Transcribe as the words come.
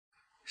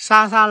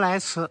姗姗来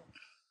迟，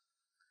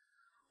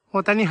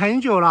我等你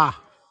很久了。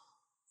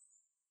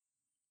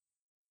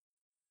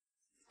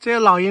这个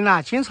老鹰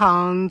啊，经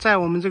常在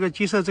我们这个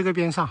鸡舍这个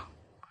边上，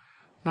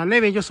那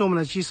边就是我们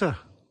的鸡舍，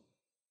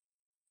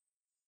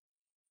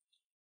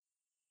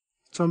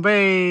准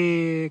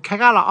备开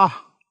干了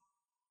啊！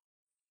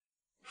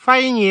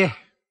欢迎你，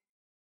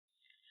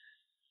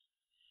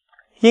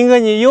鹰哥，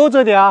你悠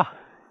着点啊！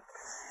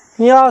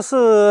你要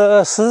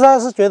是实在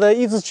是觉得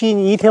一只鸡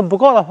你一天不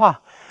够的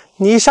话，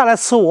你下来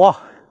吃我，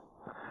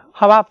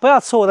好吧？不要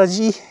吃我的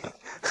鸡。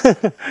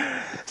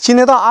今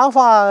天到阿尔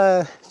法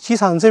机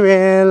场这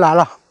边来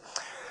了，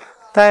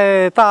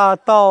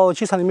到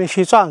机场里面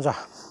去转转。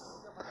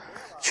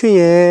去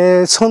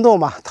年冲动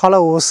嘛，掏了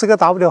50个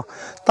W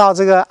到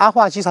这个阿尔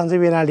法机场这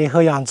边来联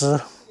合养殖，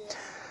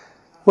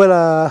为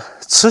了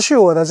持续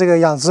我的这个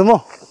养殖梦，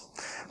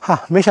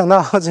没想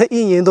到这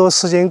1年多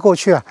时间过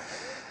去了，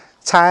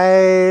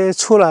才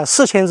出了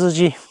4000只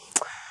鸡，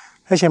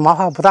而且毛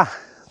发不大。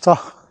走。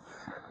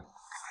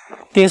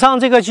顶上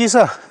这个鸡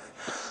舍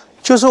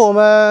就是我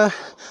们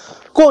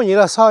过年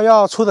的时候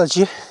要出的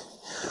鸡，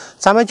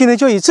咱们今天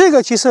就以这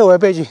个鸡舍为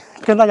背景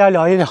跟大家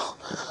聊一聊。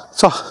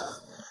走，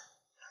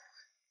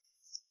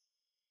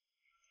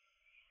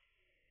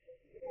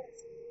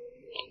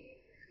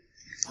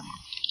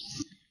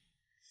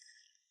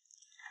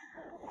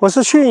我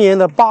是去年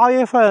的8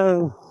月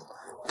份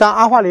跟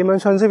阿化临门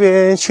村这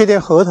边签订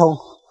合同，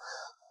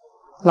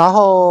然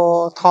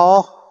后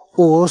淘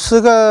50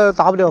个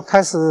W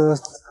开始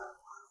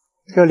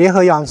就联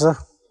合养殖，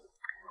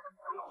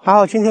然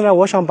后今天呢，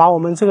我想把我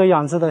们这个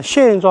养殖的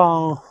现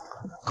状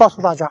告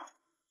诉大家。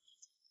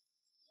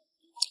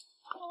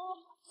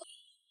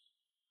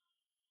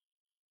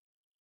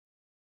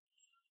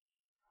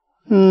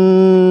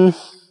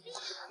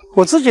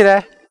我自己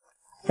呢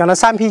养了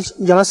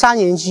3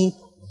年鸡，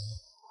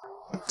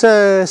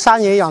这3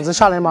年养殖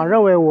下来嘛，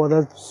认为我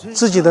的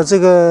自己的这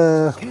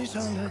个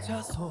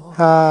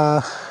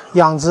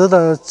养殖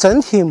的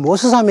整体模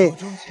式上面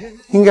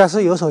应该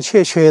是有所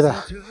欠缺的，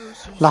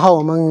然后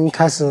我们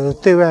开始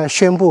对外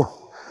宣布，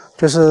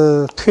就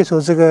是退出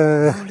这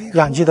个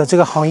养鸡的这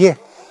个行业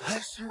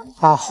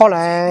后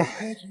来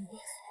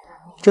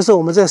就是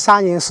我们这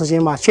3年时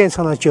间嘛，建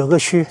成了9个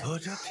区。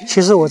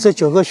其实我这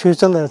9个区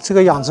真的这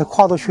个养殖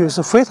跨度区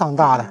是非常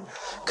大的，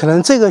可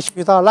能这个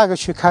区到那个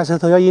区开车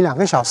都要1-2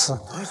个小时，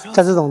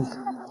在这种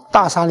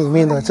大山里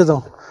面的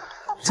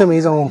这么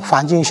一种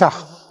环境下。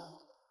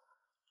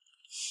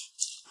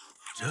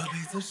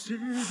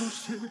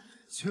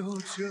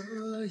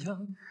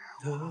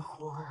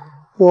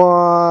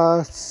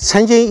我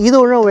曾经一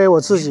度认为我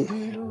自己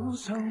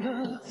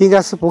应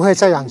该是不会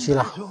再养鸡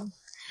了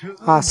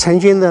曾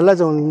经的那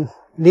种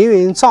凌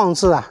云壮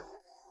志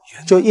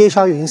就烟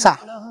消云散。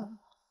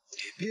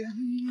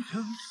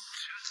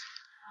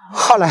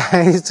后来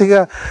这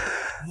个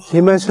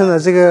临门村的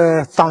这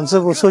个党支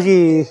部书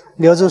记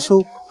刘支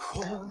书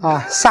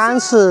3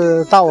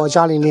次到我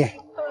家里面，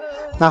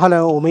然后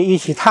呢，我们一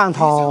起探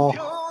讨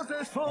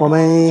我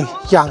们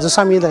养殖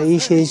上面的一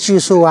些技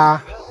术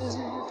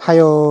还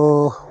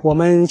有我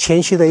们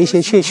前期的一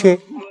些欠缺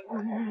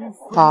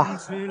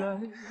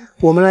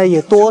我们呢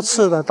也多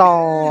次的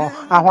到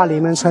阿化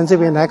临门村这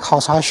边来考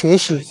察学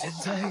习，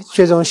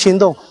最终心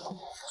动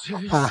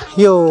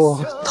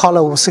又掏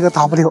了50个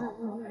W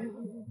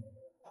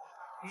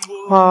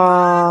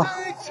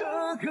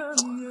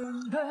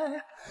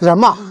人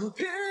嘛，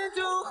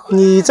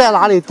你在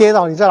哪里跌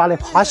倒，你在哪里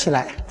爬起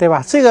来，对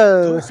吧？这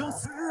个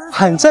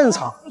很正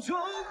常，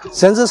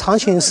人之常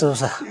情，是不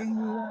是？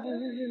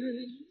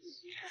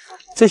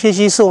这些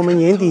鸡是我们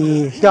年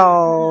底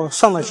要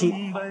上的鸡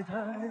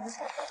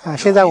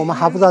现在我们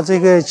还不知道这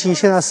个鸡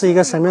现在是一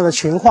个什么样的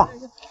情况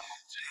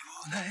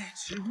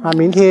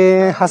明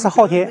天还是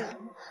后天，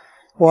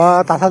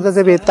我打算在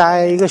这边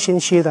待1个星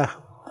期的，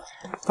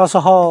到时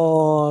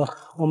候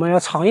我们要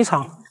尝一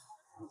尝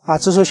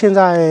支书现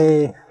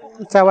在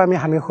在外面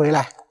还没回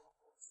来。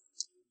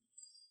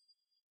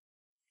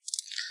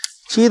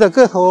鸡的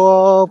个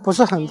头不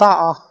是很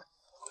大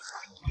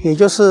也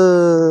就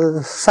是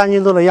3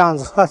斤多的样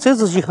子这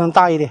只鸡可能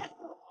大一点。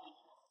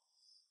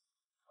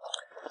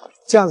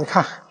这样子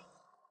看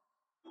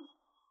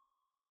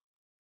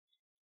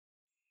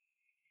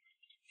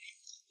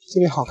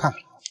这边好看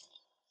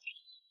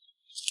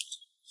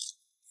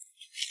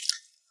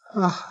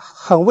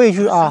很畏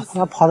惧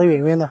它跑得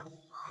远远的。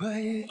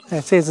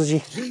这只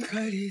鸡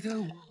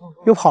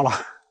又跑了。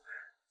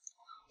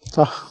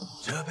走，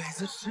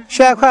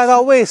现在快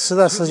到喂食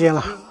的时间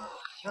了，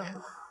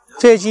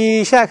这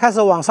鸡现在开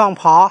始往上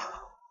爬，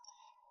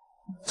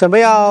准备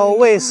要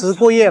喂食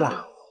过夜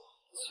了。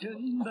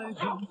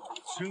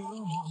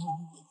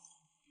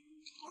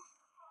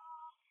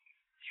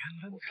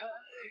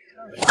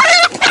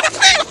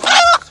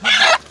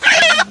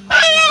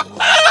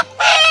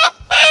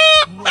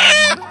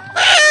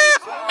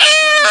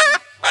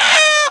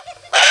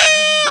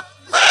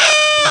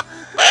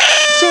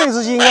这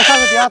只鸡应该算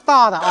是比较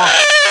大的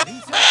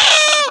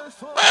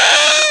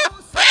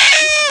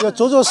有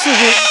足足4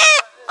斤。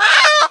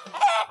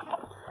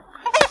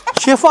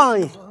先放了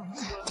你。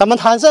咱们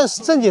谈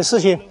正经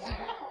事情。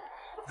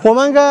我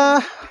们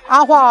跟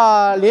阿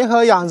化联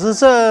合养殖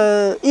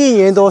这1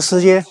年多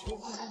时间，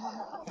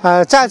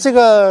在这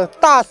个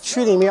大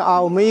区里面啊，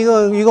我们一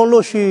共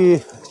陆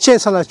续建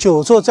设了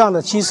9座这样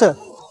的鸡舍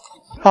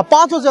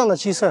，8座这样的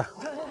鸡舍。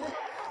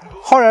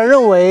后来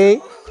认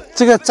为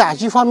这个宰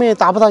鸡方面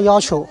达不到要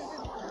求，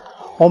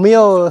我们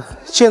又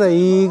建了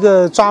一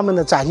个专门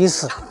的宰鸡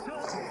室。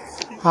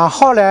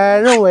后来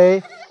认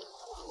为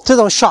这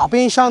种小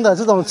冰箱的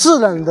这种制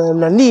冷的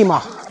能力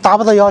嘛达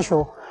不到要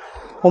求，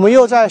我们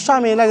又在下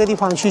面那个地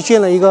方去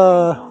建了一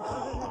个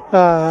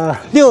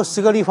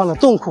60个立方的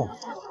冻库。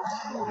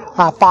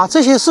把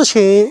这些事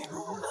情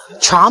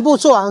全部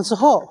做完之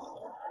后，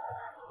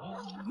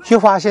就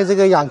发现这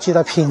个养鸡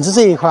的品质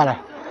这一块呢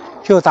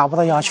就达不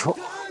到要求。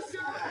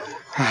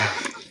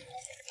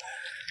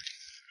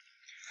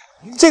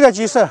这个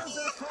鸡舍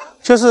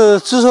就是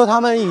支书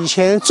他们以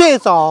前最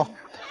早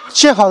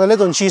建好的那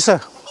种鸡舍。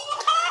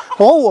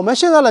我们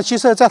现在的鸡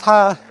舍在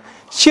它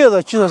现有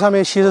的基础上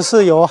面其实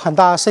是有很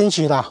大升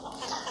级的。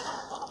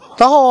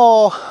然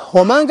后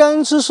我们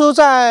跟支书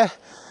在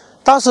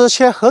当时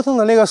签合同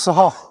的那个时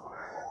候，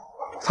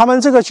他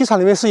们这个鸡场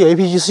里面是有一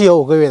批鸡是有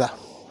5个月的，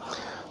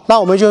那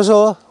我们就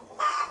说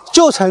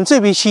就从这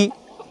批鸡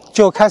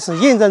就开始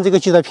验证这个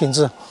鸡的品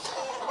质。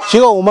结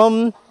果我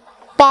们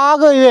8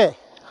个月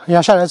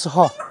养下来之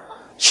后，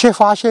却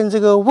发现这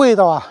个味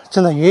道啊，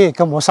真的远远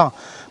跟不上。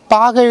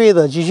8个月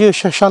的鸡就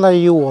相当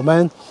于我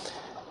们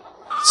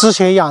之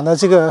前养的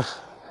这个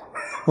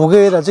5个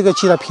月的这个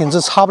鸡的品质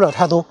差不了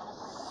太多。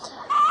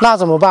那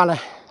怎么办呢？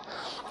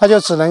那就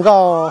只能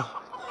够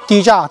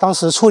低价当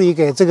时处理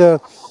给这个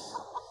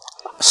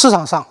市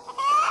场上。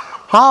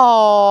然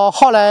后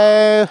后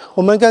来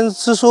我们跟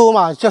支书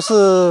嘛，就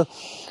是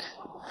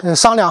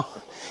商量，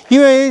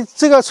因为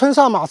这个村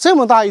上嘛这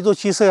么大一座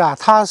鸡舍啊，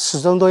它始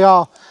终都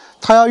要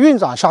运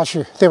转下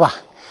去，对吧？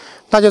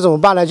那就怎么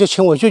办呢？就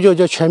请我舅舅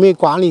就全面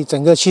管理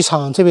整个鸡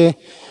场这边，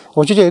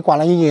我舅舅也管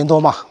了1年多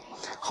嘛。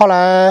后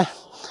来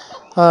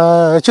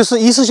就是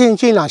一次性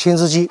进2000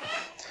只鸡，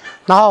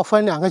然后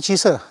分2个鸡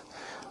舍。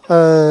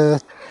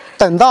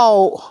等到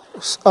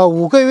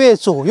5个月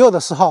左右的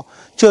时候，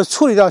就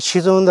处理掉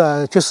其中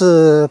的就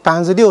是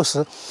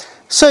60%，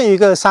剩余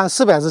个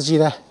300-400只鸡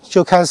呢，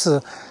就开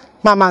始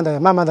慢慢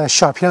的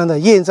小批量的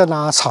验证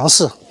啊尝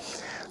试。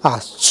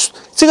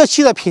这个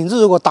鸡的品质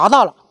如果达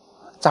到了，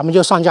咱们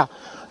就上架；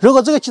如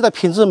果这个鸡的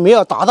品质没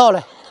有达到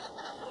呢，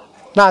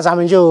那咱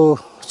们就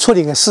处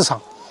理给市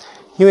场。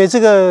因为这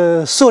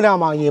个数量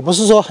嘛，也不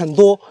是说很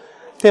多，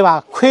对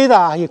吧？亏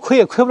的也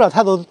亏不了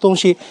太多东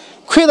西，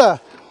亏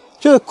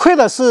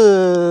的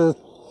是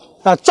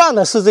赚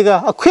的是这个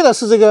亏的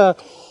是这个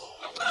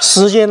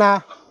时间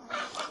呢，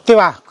对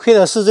吧？亏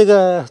的是这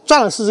个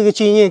赚的是这个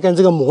经验跟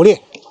这个磨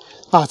练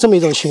这么一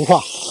种情况。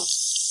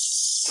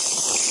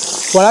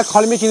我来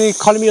烤里面，今天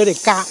烤里面有点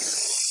干。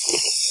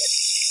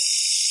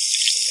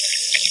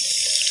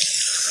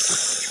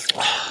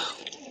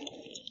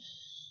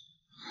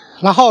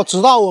然后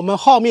直到我们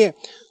后面，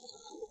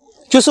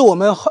就是我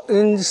们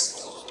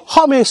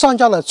后面上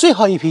架的最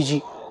后一批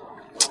鸡，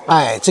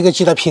这个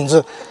鸡的品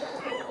质，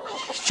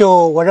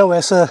就我认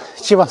为是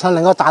基本上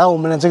能够达到我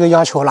们的这个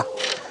要求了。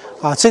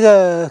这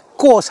个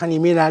过程里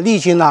面呢，历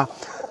经了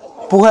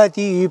不会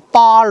低于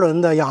8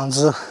轮的养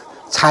殖，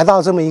才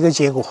到这么一个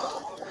结果。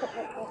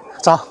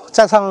走，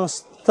再上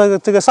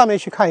这个上面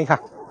去看一看。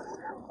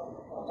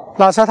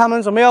老柴他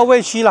们准备要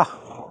喂鸡了，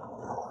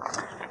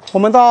我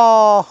们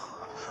到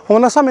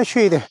上面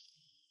去一点。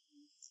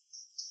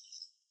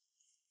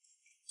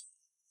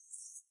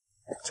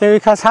这有一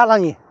开叉了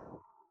你。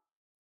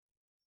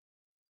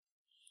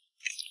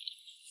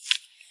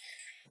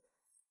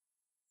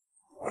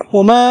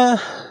我们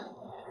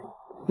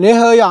联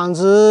合养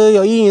殖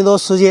有1年多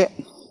时间，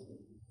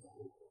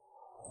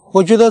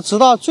我觉得直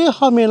到最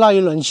后面那一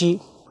轮鸡，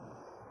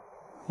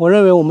我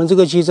认为我们这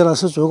个鸡真的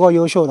是足够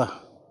优秀的。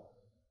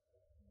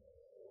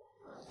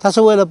但是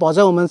为了保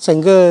证我们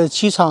整个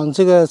鸡场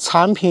这个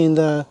产品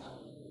的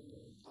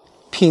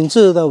品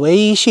质的唯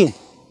一性，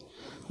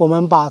我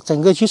们把整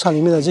个鸡场里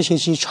面的这些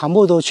鸡全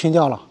部都清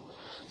掉了。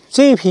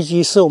这一批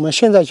鸡是我们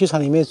现在鸡场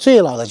里面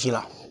最老的鸡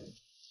了。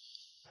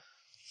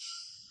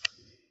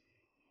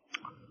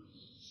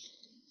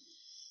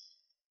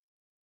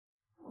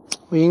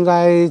我应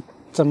该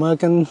怎么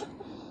跟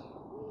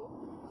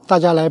大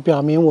家来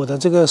表明我的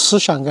这个思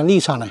想跟立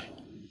场呢？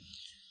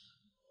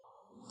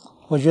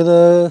我觉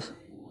得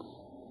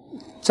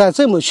在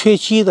这么缺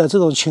鸡的这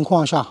种情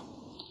况下，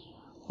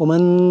我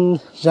们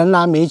仍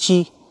然没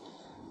鸡，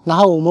然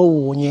后我们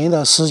5年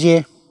的时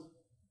间，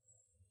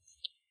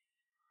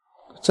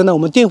真的我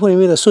们店铺里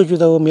面的数据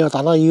都没有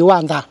达到1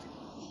万单。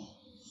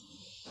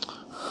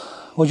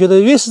我觉得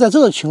越是在这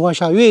种情况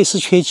下，越是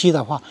缺鸡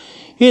的话，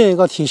越能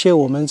够体现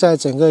我们在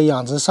整个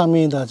养殖上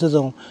面的这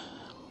种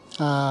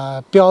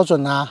标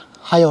准啊，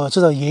还有这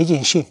种严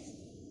谨性。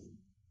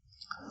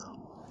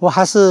我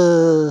还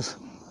是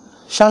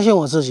相信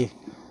我自己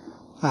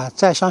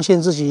再相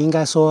信自己，应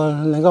该说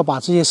能够把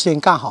这件事情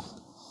干好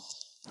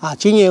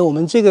今年我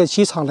们这个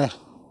鸡场呢，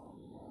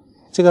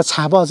这个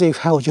财报这一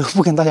块我就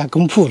不跟大家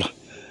公布了，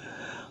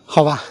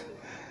好吧？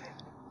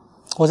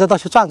我再到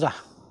处转转。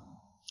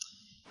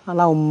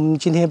那我们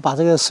今天把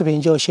这个视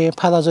频就先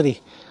拍到这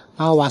里，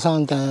然后晚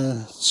上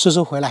等叔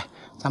叔回来，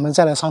咱们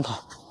再来商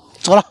讨。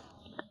走了，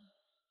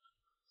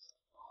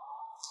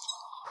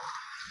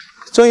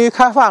终于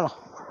开饭了。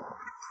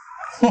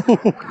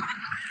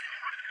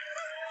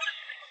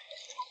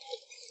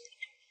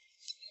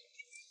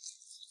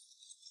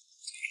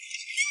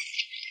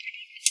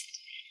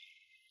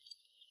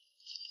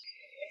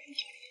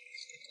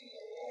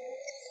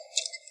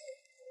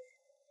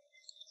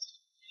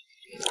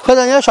会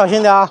长，你要小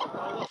心点啊！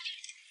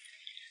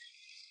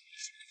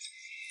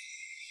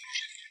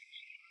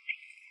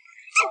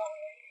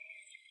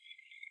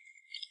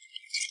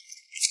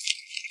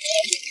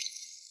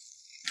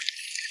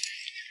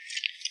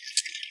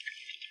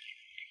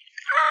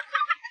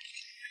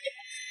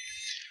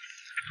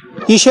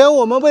以前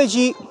我们喂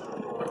鸡，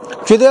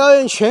觉得要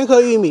用全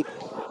壳玉米，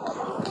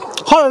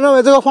后来认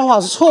为这个方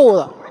法是错误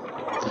的，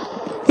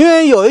因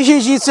为有一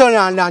些鸡只有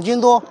两斤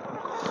多，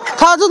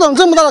它这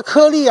么大的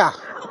颗粒啊，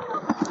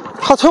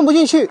它吞不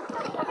进去，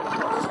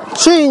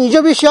所以你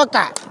就必须要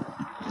改。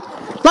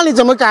那你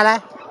怎么改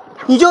呢？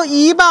你就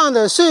一半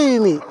的碎玉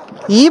米，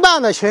一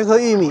半的全壳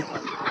玉米，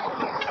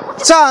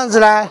这样子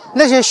呢，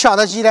那些小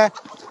的鸡呢，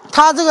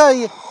它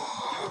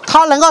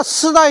能够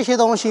吃到一些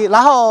东西，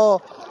然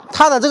后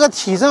它的这个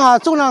体重啊、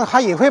重量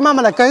它也会慢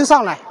慢的跟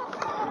上来。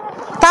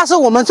但是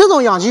我们这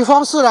种养鸡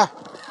方式呢，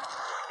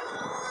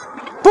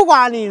不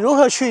管你如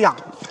何去养，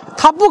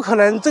它不可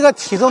能这个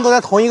体重都在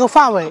同一个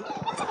范围，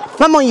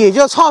那么也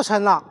就造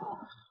成了，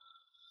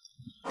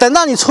等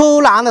到你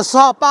出栏的时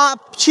候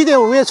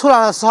，7.5月出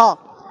栏的时候，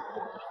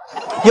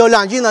有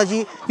2斤的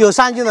鸡，有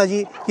3斤的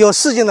鸡，有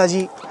4斤的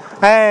鸡，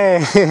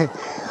哎，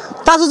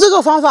但是这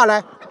个方法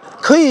呢，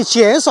可以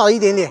减少一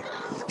点点，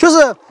就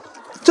是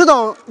这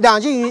种2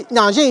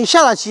斤以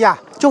下的鸡啊，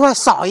就会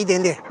少一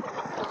点点。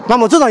那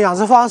么这种养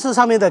殖方式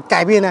上面的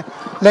改变呢，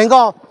能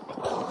够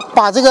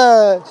把这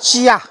个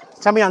鸡啊，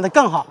咱们养得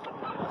更好。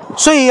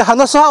所以很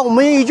多时候我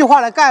们用一句话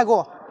来概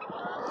括，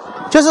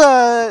就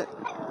是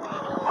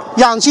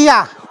养鸡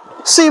啊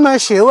是一门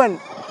学问，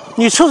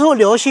你处处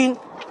留心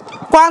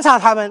观察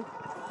它们，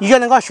你就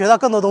能够学到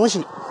更多东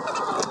西，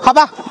好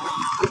吧？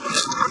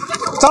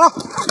走了，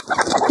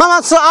慢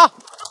慢吃啊！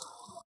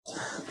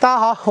大家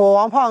好，我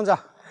王胖子。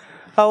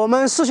我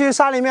们市区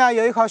山里面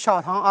有一口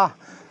小塘啊。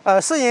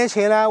4年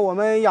前呢，我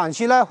们养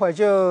鸡那会儿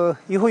就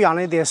一户养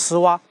了一点10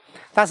蛙，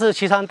但是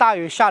几场大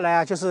雨下来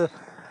啊，就是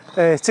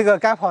这个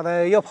该跑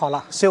的又跑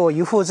了，所以我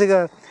一户这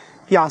个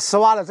养10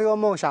蛙的这个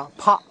梦想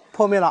啪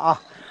破灭了啊。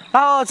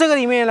然后这个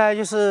里面呢，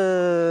就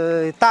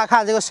是大家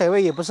看这个水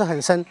位也不是很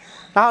深，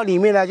然后里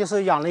面呢就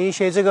是养了一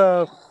些这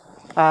个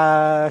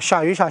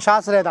小鱼小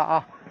虾之类的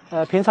啊，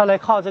平常呢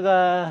靠这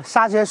个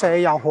山泉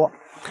水养活。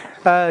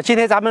今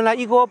天咱们呢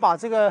一锅把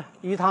这个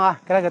鱼塘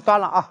啊给它给端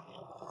了啊。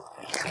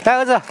来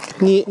儿子，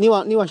你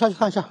往下去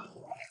看一下，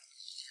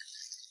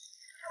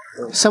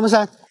深不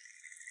深？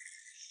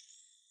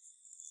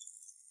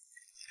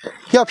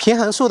要平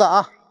衡数的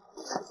啊。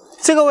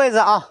这个位置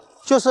啊，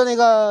就是那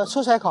个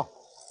出水口，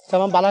咱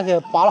们把它给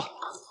拔了。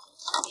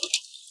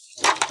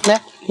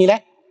来，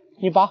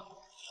你拔，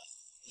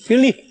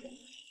用力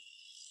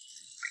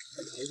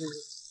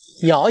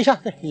摇一下，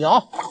对，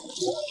摇，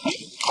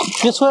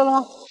你出来了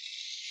吗？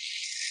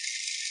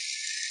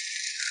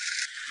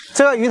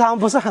这个鱼塘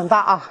不是很大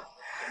啊。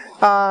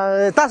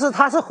但是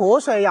它是活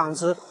水养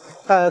殖，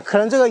可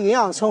能这个营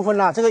养充分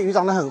了，这个鱼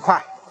长得很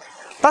快。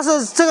但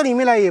是这个里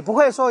面呢，也不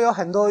会说有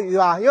很多鱼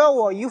啊，因为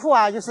我姨父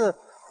啊，就是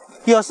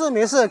有事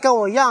没事跟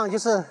我一样，就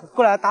是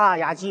过来打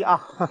牙祭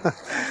啊。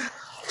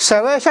水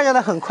位下降的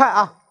很快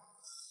啊。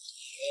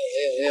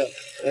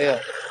没有，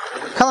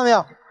看到没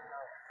有？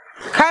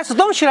开始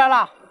动起来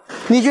了。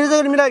你觉得这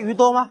个里面的鱼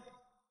多吗？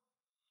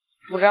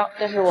不知道，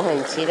但是我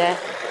很期待。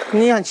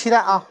你很期待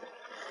啊？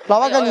老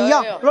爸跟你一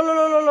样，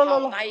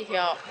拿一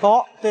条。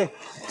哦，对，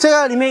这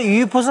个里面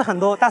鱼不是很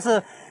多，但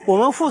是我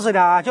们父子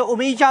俩啊，就我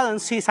们一家人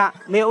吃一餐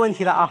没有问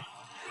题的啊。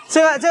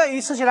这个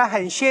鱼吃起来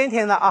很鲜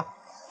甜的啊，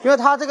因为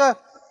它这个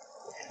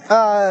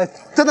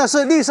真的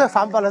是绿色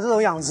环保的这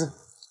种养殖。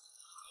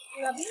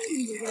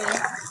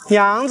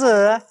杨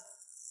子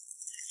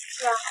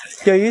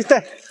有鱼，对。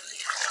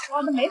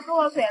我都没喝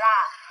过水啦。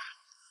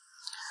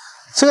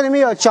这个里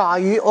面有甲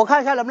鱼，我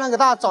看一下能不能给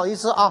大家找一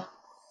只啊。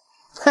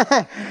嘿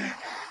嘿。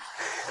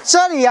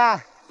这里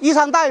啊，一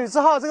场大雨之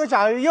后，这个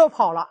甲鱼又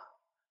跑了。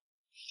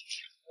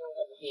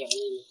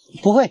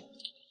不会，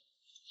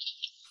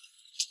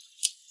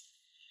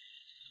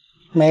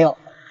没有。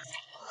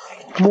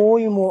摸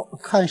一摸，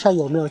看一下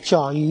有没有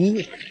甲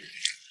鱼。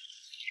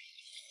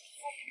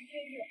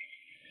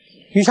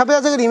鱼虾不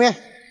在这个里面，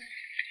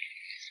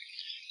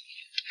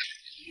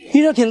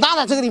鱼都挺大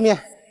的，这个里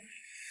面。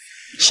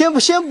先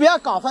不要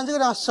搞翻这个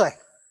量水。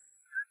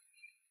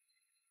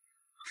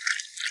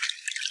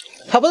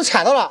它不是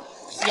踩到了。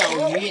小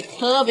鱼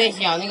特别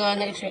小，那个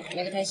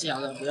太小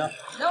了，不要。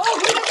然后我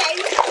给它改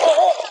鱼。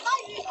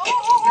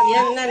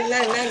那你那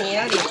里。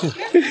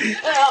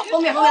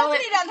后面。这里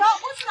2条，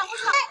我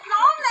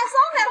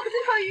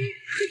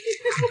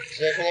直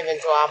接去那边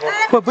抓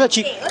不？不要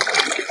急。抓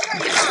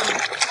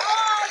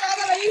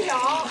到了一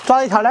条。抓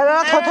了一条，来，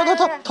偷。还有这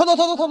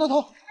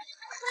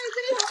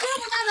里头这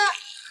么大的。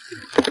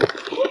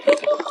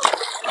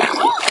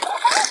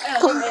哎呀，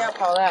这边要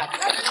跑了。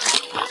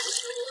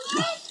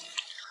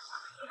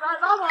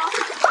找不？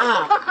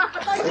啊，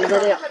你这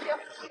里。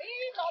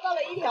找到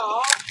了一条。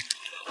哦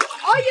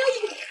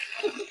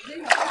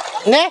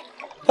呦！来，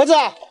儿子，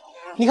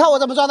你看我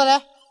怎么抓的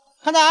来，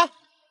看着啊，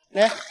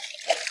来，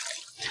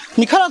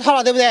你看到它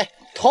了对不对？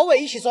头尾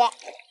一起抓，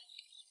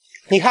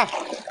你看。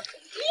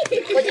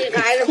我姐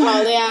还是跑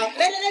的呀。来，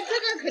这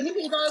个肯定可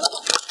以抓到。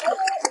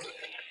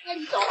那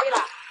你找对了。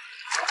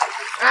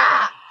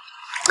啊！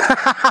哈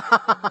哈哈哈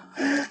哈！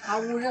毫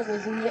无任何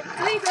经验。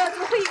这个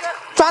最后一个。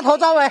抓头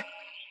抓尾。那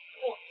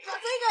这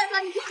个，那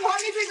你听旁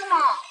边这个嘛。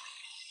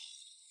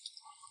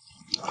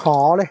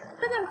好嘞。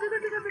这个。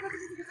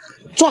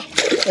抓！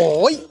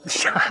哦呀！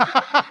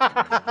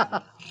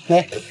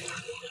来，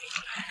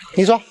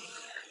你抓。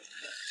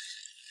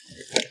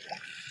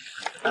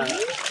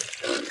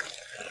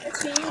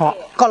好，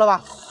够了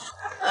吧？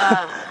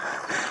啊！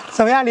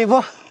怎么样，李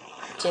布？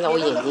进到我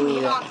眼睛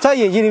里了。在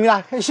眼睛里面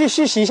了，去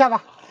洗一下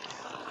吧。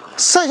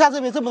剩下这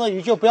边这么多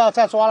鱼就不要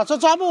再抓了，这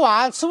抓不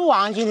完，吃不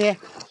完今天。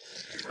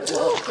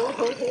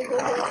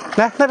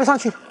来，那边上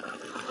去。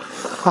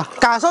好，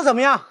感受怎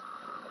么样？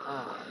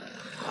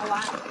好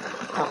玩。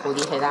它火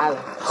力太大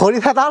了。火力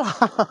太大了。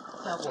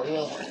要活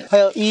跃。还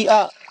有1、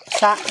2、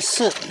3、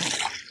4，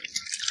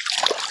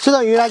这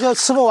种鱼呢就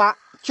吃不完，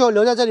就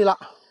留在这里了。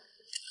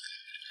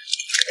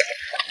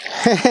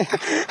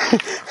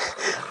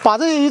把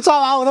这个鱼抓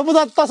完，我都不知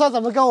道到时候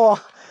怎么跟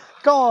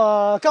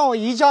我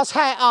姨交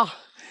差啊。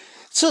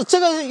这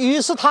个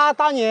鱼是他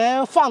当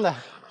年放的，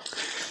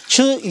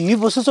其实鱼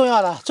不是重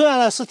要的，重要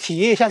的是体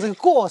验一下这个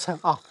过程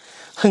啊，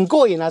很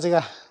过瘾了。这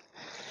个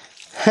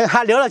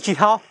还留了几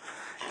条，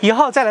以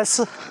后再来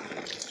吃。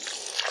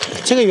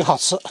这个鱼好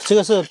吃，这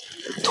个是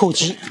土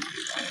鸡，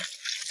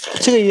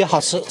这个鱼好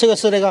吃，这个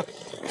是那个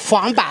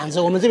黄板子，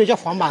我们这边叫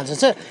黄板子，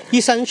这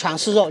一身全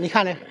是肉，你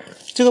看呢，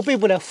这个背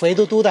部呢肥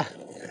嘟嘟的。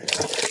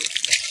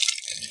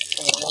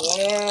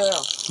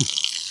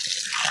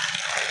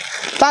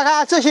大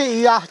概这些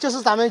鱼啊，就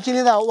是咱们今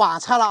天的晚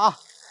餐了啊，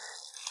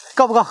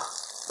够不够？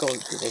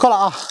够了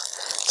啊！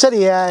这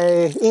里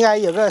应该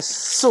有个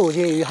4、5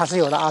斤鱼还是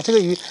有的啊。这个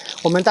鱼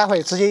我们待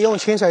会直接用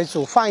清水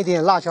煮，放一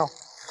点辣椒，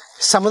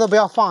什么都不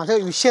要放，这个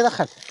鱼鲜得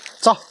很。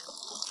走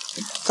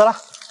了。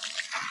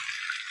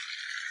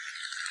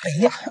哎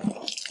呀，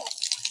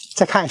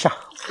再看一下，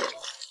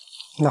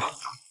那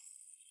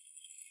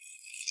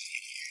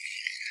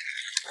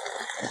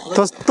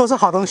都是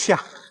好东西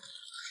啊。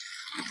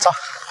走。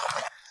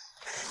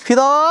皮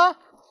头，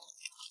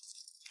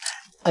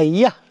哎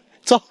呀，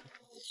走，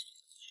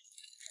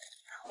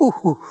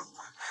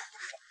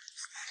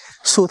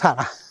舒坦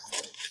了。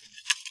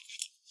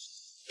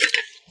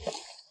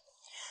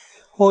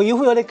我姨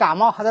父有点感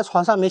冒，还在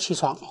床上没起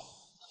床。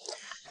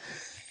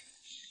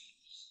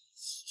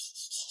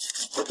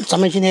咱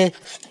们今天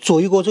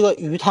煮一锅这个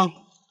鱼汤，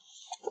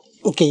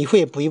给姨父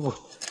也补一补。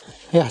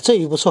哎呀，这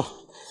鱼不错，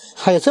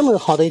还有这么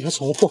好的一条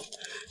重货。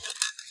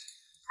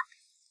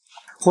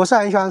我是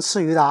很喜欢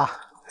吃鱼的啊。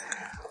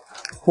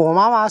我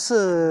妈妈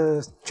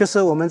就是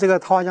我们这个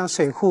桃花江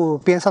水库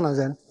边上的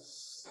人，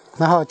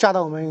然后嫁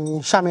到我们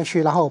下面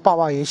去，然后我爸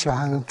爸也喜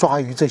欢抓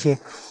鱼这些，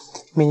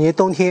每年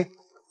冬天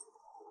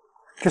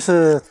就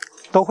是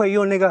都会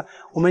用那个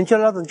我们叫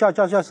那种叫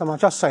什么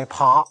叫水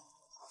爬，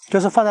就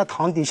是放在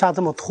塘底下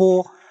这么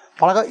拖，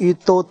把那个鱼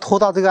都拖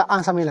到这个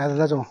岸上面来的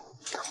那种，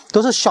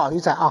都是小鱼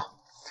仔啊。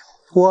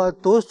我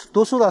读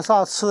书的时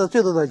候吃的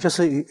最多的就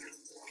是鱼，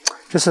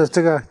就是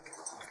这个，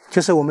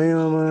就是我妈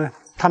妈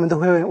他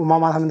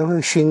们都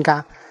会熏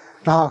干，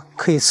然后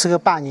可以吃个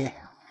半年。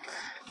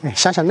哎，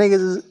想想那个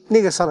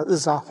时候的日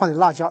子啊，放点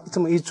辣椒这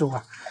么一煮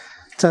啊，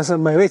真是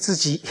美味至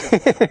极。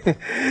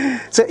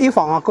这一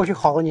晃啊，过去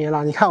好多年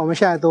了，你看我们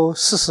现在都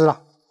40了，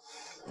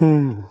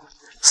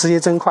时间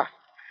真快。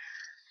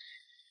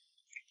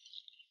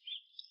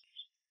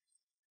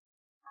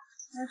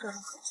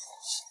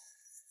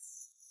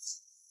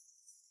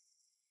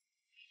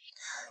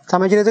咱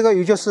们今天这个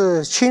鱼就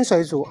是清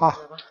水煮啊。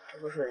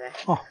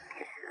哦。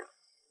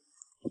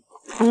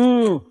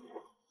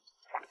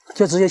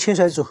就直接清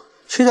水煮，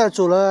清水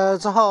煮了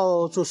之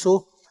后煮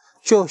熟，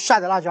就下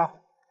点辣椒，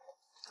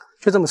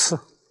就这么吃。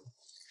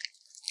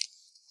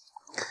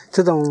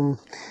这种，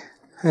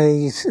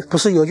不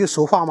是有句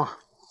俗话吗？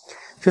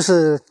就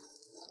是，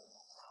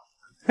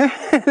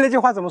那句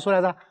话怎么说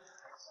来着？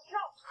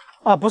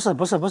啊，不是，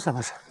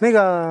那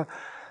个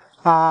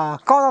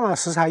高档的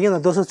食材用的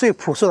都是最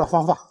朴素的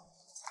方法，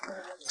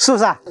是不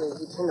是啊？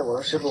一天的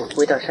王师傅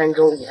回到山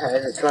中，给他儿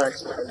子抓了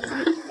几条鱼。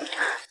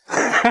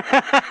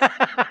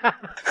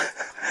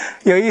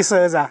有意思，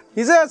儿子，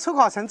你这出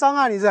口成章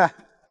啊，你这。我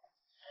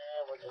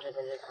只是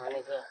跟着他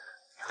那个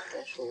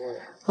说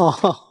的。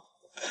哦，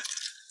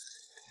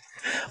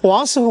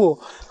王师傅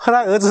和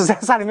他儿子在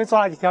山里面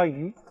抓了几条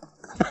鱼。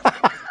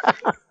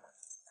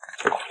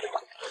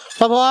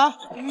老婆，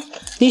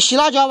你洗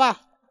辣椒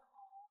吧。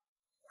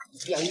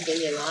要一点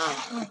点了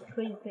啊。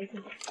可以，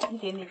一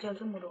点点就要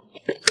这么多。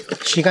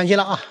洗干净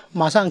了啊，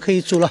马上可以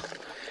煮了。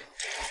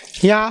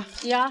呀。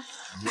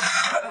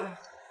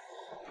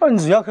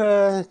你要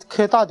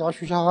去打掉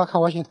学校开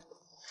玩笑。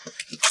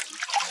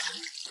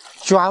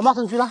煮完马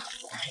上煮了。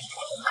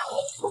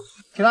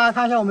给大家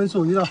看一下我们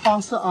煮鱼的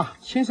方式啊，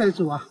清水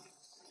煮啊。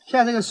现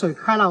在这个水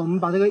开了，我们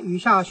把这个鱼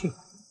下去。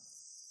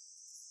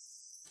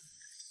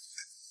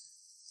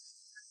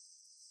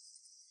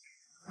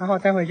然后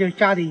待会就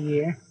加点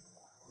盐，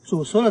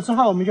煮熟了之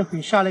后，我们就可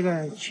以下那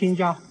个青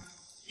椒，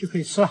就可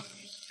以吃了。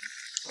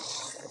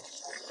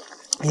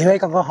盐味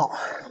刚刚好，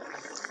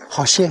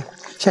好鲜。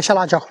先下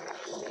辣椒，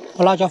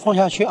把辣椒放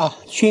下去啊，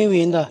均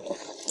匀的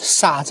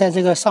撒在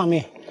这个上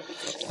面，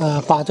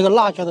把这个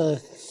辣椒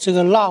的这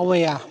个辣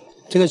味啊，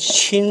这个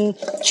清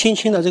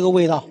的这个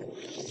味道，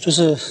就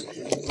是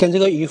跟这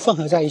个鱼混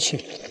合在一起，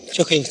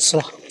就可以吃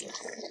了。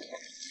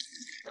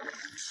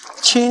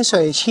清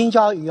水青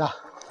椒鱼啊。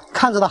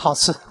看着它好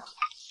吃，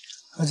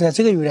而且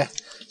这个鱼呢，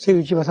这个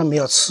鱼基本上没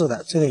有刺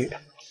的。这个鱼，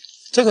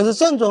这个是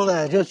正宗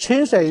的，就是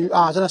清水鱼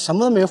啊，真的什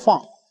么都没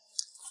放，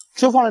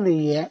就放了点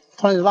盐，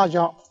放了点辣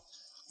椒，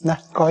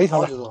来搞一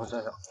条了。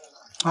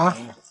啊？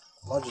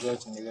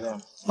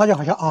辣椒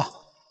好像啊。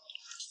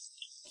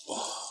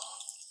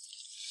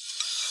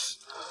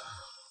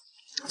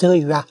这个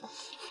鱼啊，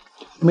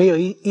没有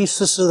一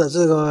丝丝的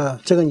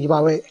这个泥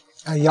巴味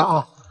啊，一样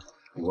啊。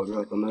我这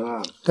怎么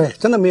样？对，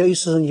真的没有一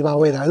丝泥巴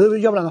味的，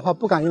要不然的话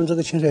不敢用这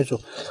个清水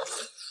煮。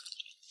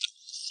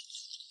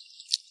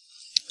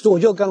我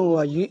就跟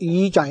我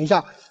姨讲一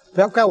下，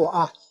不要怪我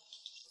啊。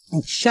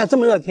现在这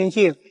么热的天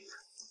气，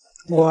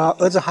我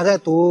儿子还在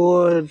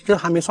读，就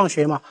还没上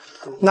学嘛。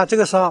那这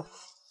个时候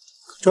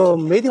就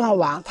没地方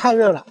玩，太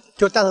热了，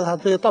就带着他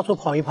这个到处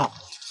跑一跑。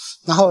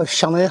然后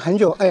想了很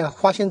久，哎呀，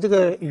发现这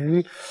个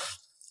鱼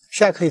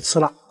现在可以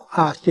吃了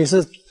啊，也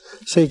是，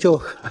所以就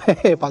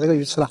把这个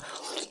鱼吃了。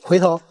回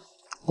头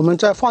我们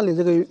再放点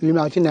这个鱼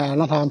苗进来，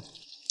让它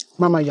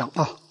慢慢养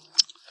啊。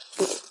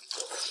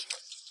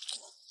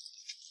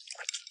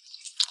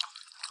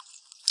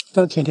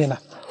真的甜甜的。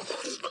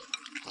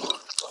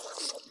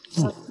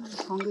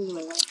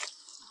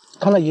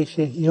汤的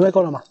盐味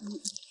够了吗？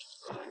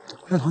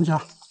要糖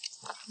加。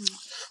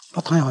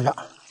把糖养一下。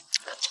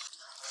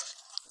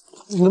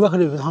你要不要喝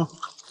点鱼汤？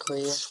可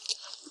以。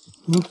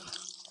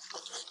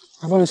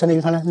还帮你省点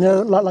鱼汤呢，你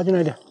要拉进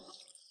来一点。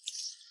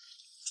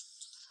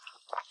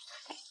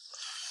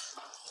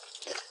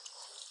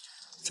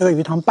这个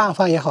鱼汤拌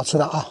饭也好吃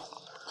的啊！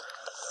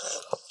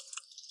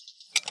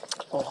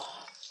哦，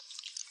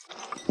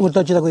我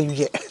都记得个鱼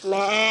姐。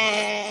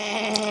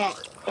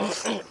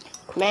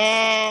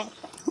咩，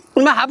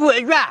你们还不回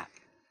去啊？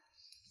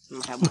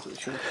还不回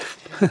去？